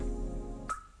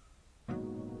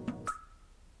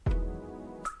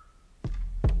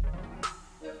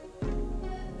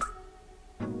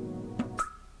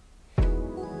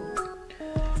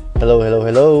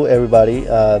Hello, everybody.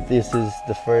 This is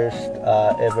the first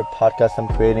ever podcast I'm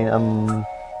creating. I'm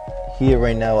here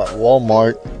right now at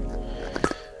Walmart,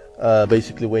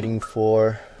 basically waiting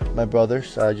for my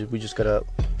brothers. We just got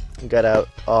out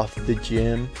off the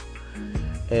gym,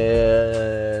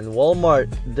 and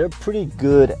Walmart, they're pretty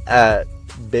good at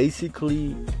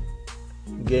basically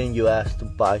getting you asked to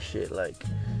buy shit. Like,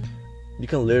 you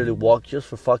can literally walk just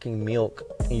for fucking milk,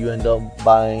 and you end up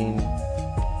buying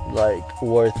like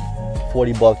worth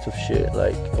 $40 of shit.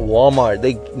 Like, Walmart,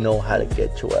 they know how to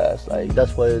get your ass. Like,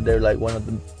 that's why they're like one of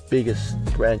the biggest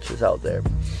branches out there.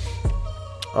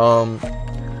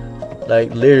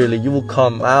 Like, literally, you will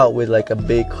come out with like a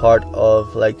big cart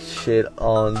of like shit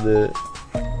from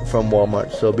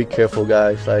Walmart. So be careful,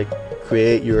 guys. Like,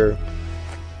 create your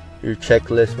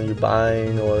checklist when you're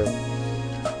buying, or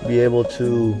be able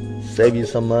to save you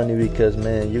some money, because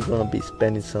man, you're gonna be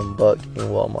spending some buck in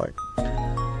Walmart.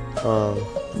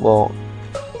 Well,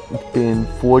 it's been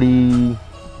 40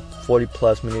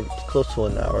 plus minutes, close to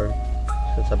an hour,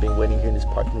 since I've been waiting here in this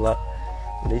parking lot.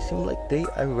 And they seem like they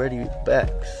are ready back.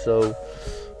 So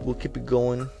we'll keep it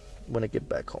going when I get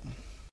back home.